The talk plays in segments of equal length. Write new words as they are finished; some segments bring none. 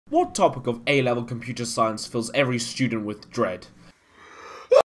What topic of A-level computer science fills every student with dread?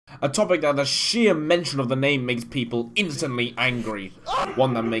 A topic that the sheer mention of the name makes people instantly angry.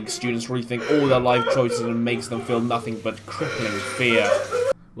 One that makes students rethink all their life choices and makes them feel nothing but crippling fear.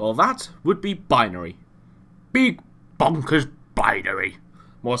 Well, that would be binary. Big bonkers binary.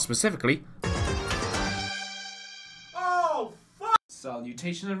 More specifically... Oh, fuck!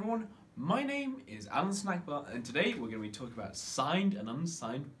 Salutations, everyone. My name is Allan and today we're going to be talking about signed and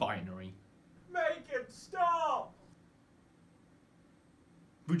unsigned binary. Make it stop!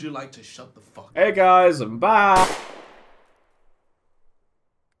 Would you like to shut the fuck up? Hey guys, I'm back!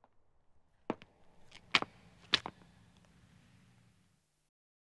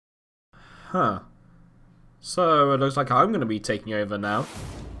 Huh. So, it looks like I'm going to be taking over now.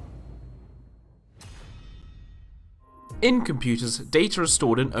 In computers, data is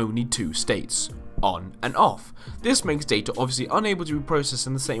stored in only two states, on and off. This makes data obviously unable to be processed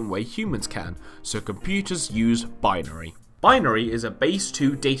in the same way humans can, so computers use binary. Binary is a base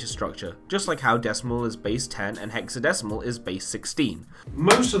 2 data structure, just like how decimal is base 10 and hexadecimal is base 16.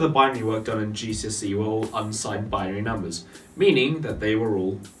 Most of the binary work done in GCSE were all unsigned binary numbers, meaning that they were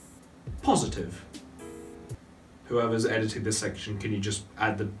all positive. Whoever's editing this section, can you just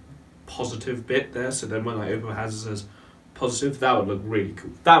add the positive bit there, so then when I open my hands it says positive? That would look really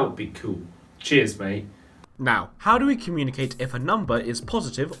cool. That would be cool. Cheers, mate. Now, how do we communicate if a number is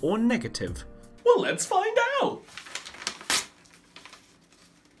positive or negative? Well, let's find out!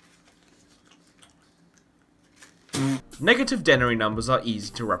 Negative denary numbers are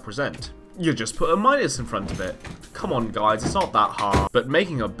easy to represent. You just put a minus in front of it. Come on guys, it's not that hard. But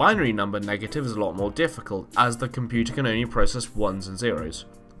making a binary number negative is a lot more difficult, as the computer can only process ones and zeros.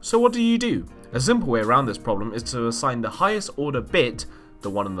 So what do? A simple way around this problem is to assign the highest order bit, the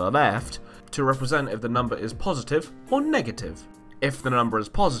one on the left, to represent if the number is positive or negative. If the number is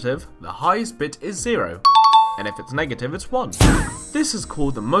positive, the highest bit is 0, and if it's negative, it's 1. This is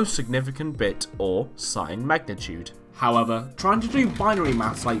called the most significant bit, or sign magnitude. However, trying to do binary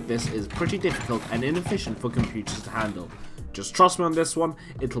maths like this is pretty difficult and inefficient for computers to handle. Just trust me on this one,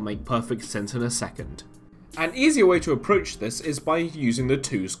 it'll make perfect sense in a second. An easier way to approach this is by using the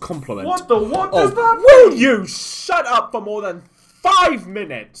 2's complement. What does that mean? Will you shut up for more than 5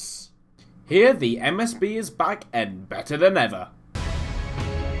 minutes? Here the MSB is back and better than ever.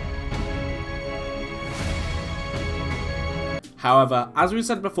 However, as we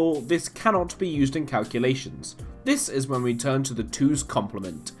said before, this cannot be used in calculations. This is when we turn to the 2's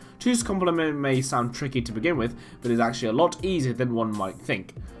complement. 2's complement may sound tricky to begin with, but is actually a lot easier than one might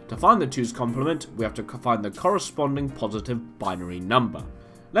think. To find the 2's complement, we have to find the corresponding positive binary number.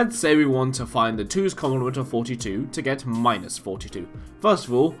 Let's say we want to find the 2's complement of 42 to get minus 42. First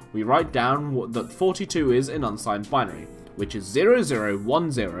of all, we write down what that 42 is in unsigned binary, which is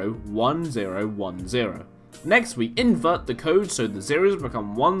 00101010. Next, we invert the code so the zeros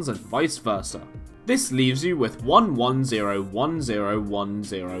become ones and vice versa. This leaves you with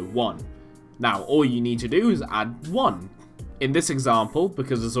 11010101. Now, all you need to do is add 1. In this example,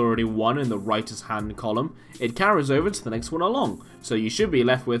 because there's already 1 in the rightest hand column, it carries over to the next one along, so you should be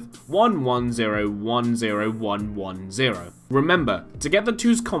left with 11010110. Remember, to get the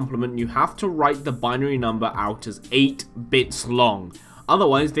 2's complement, you have to write the binary number out as 8 bits long,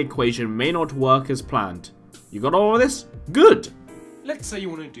 otherwise the equation may not work as planned. You got all of this? Good! Let's say you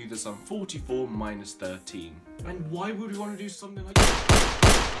want to do this on 44 minus 13. And why would we want to do something like that?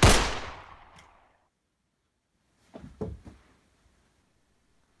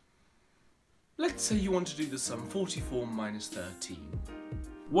 Let's say you want to do the sum 44 minus 13.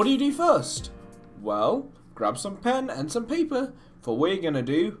 What do you do first? Well, grab some pen and some paper, for we're gonna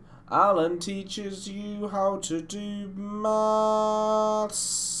do Allan teaches you how to do maths,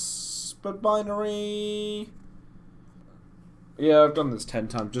 but binary. Yeah, I've done this 10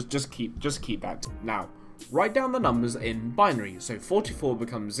 times. Just keep that. Now, write down the numbers in binary. So 44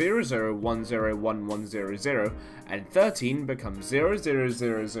 becomes 00101100, and 13 becomes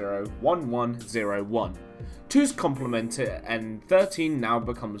 00001101. 2's complement it, and 13 now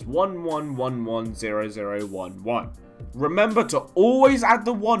becomes 11110011. Remember to always add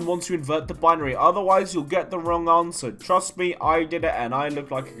the 1 once you invert the binary, otherwise you'll get the wrong answer. Trust me, I did it and I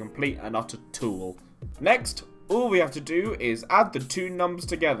look like a complete and utter tool. Next, all we have to do is add the 2 numbers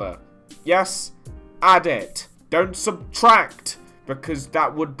together. Yes, add it. Don't subtract, because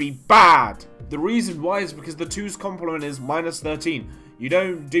that would be bad. The reason why is because the 2's complement is minus 13. You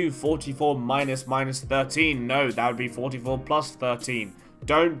don't do 44 minus 13. No, that would be 44 plus 13.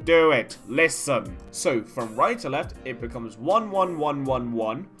 Don't do it. Listen. So, from right to left, it becomes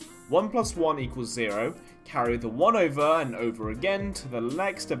 11111. 1 plus 1 equals 0. carry the 1 over and over again to the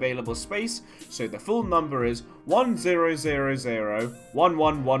next available space, so the full number is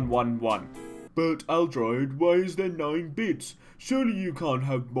 1000111111. But Aldroid, why is there 9 bits? Surely you can't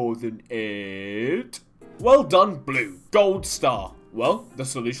have more than 8? Well done, Blue. Gold star. Well, the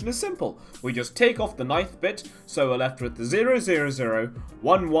solution is simple. We just take off the 9th bit, so we're left with the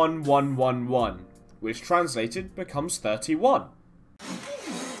 0001111, which translated becomes 31.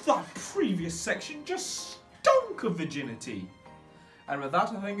 That previous section just stunk of virginity. And with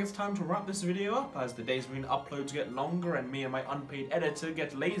that, I think it's time to wrap this video up, as the days between uploads get longer and me and my unpaid editor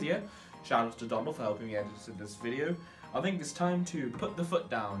get lazier. Shout out to Doddle for helping me edit this video. I think it's time to put the foot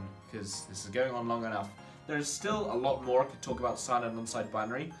down, because this is going on long enough. There's still a lot more I could talk about signed and unsigned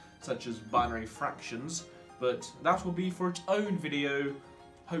binary, such as binary fractions, but that will be for its own video,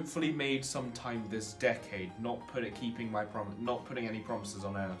 hopefully made sometime this decade. Not putting any promises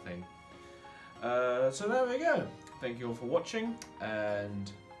on anything. So there we go. Thank you all for watching,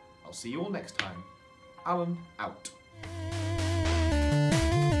 and I'll see you all next time. Allan out.